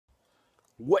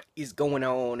What is going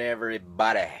on,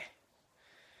 everybody?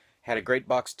 Had a great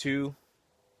box 2.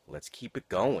 Let's keep it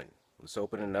going. Let's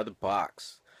open another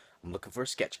box. I'm looking for a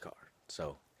sketch card.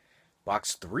 So,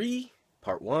 box 3,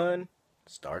 part 1,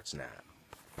 starts now.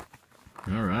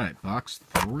 Alright, box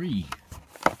 3.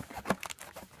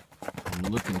 I'm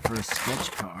looking for a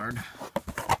sketch card.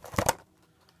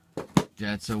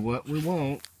 That's what we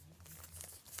want.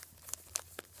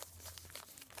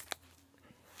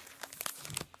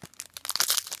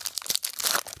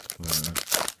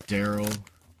 Daryl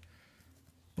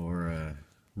or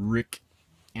Rick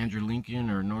Andrew Lincoln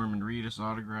or Norman Reedus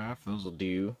autograph. Those will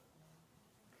do.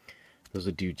 Those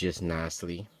will do just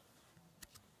nicely.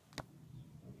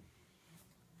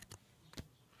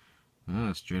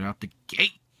 Straight out the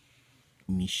gate.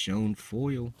 Michonne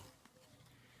foil.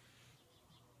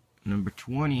 Number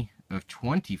 20 of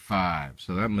 25.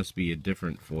 So that must be a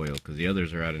different foil because the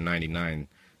others are out of 99.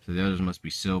 So the others must be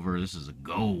silver. This is a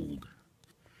gold.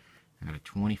 Out of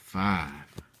 25.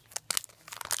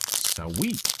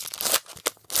 Sweet.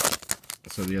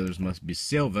 So the others must be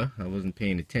silver. I wasn't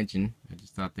paying attention. I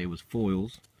just thought they was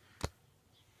foils.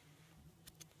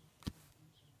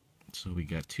 So we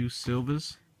got 2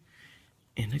 silvers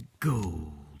and a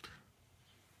gold.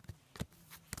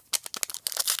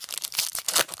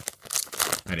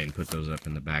 I didn't put those up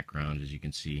in the background, as you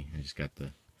can see. I just got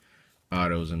the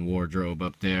autos and wardrobe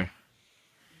up there.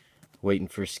 Waiting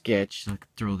for a sketch, so I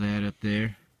could throw that up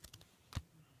there.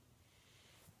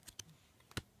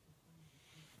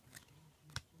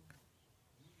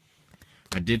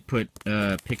 I did put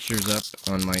pictures up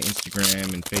on my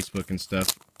Instagram and Facebook and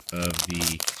stuff of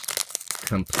the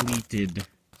completed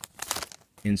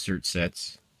insert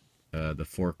sets. The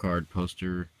 4-card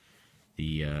poster,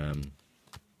 the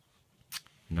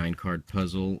 9-card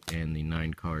puzzle, and the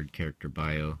 9-card character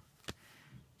bio.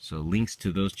 So links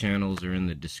to those channels are in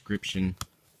the description.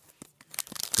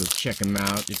 Go check them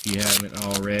out if you haven't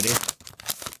already.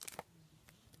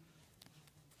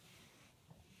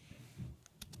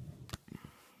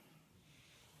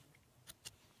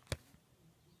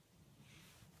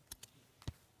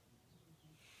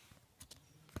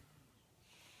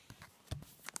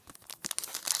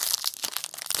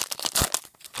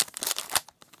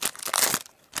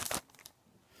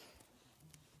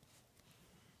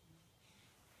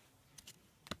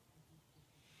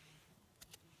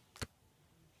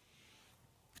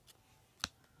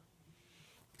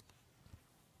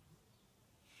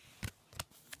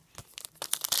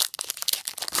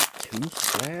 Two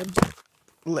slabs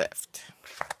left.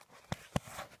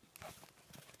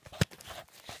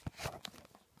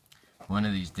 One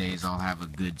of these days I'll have a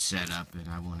good setup and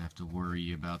I won't have to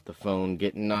worry about the phone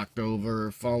getting knocked over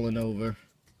or falling over.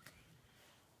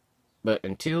 But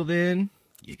until then,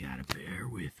 you gotta bear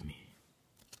with me.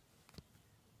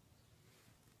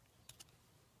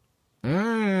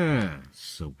 Ah,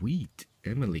 sweet.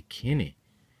 Emily Kinney.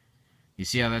 You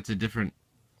see how that's a different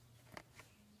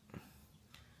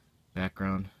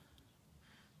background?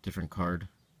 Different card.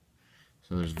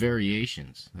 So there's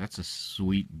variations. That's a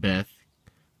sweet Beth.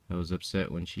 I was upset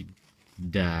when she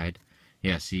died.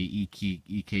 Yeah, see,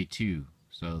 EK2.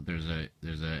 So there's a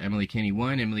Emily Kinney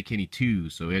 1, Emily Kinney 2.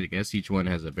 So I guess each one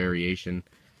has a variation.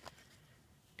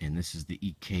 And this is the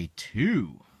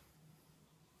EK2.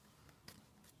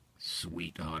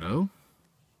 Sweet auto.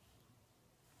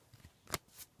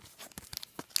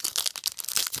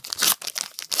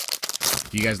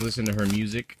 If you guys listen to her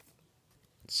music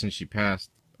since she passed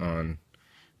on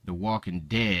The Walking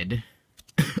Dead,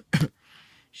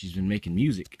 she's been making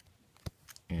music,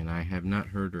 and I have not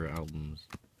heard her albums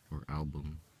or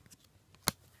album,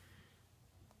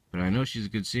 but I know she's a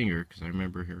good singer because I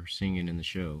remember her singing in the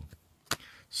show.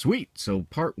 Sweet. So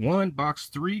part 1, box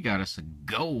 3 got us a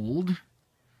gold,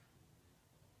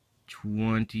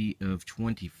 20 of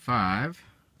 25.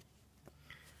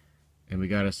 And we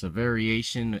got us a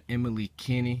variation of Emily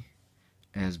Kinney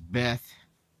as Beth.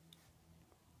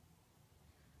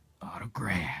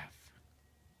 Autograph.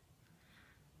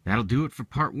 That'll do it for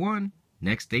part 1.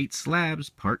 Next 8 slabs,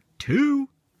 part 2,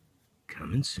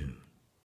 coming soon.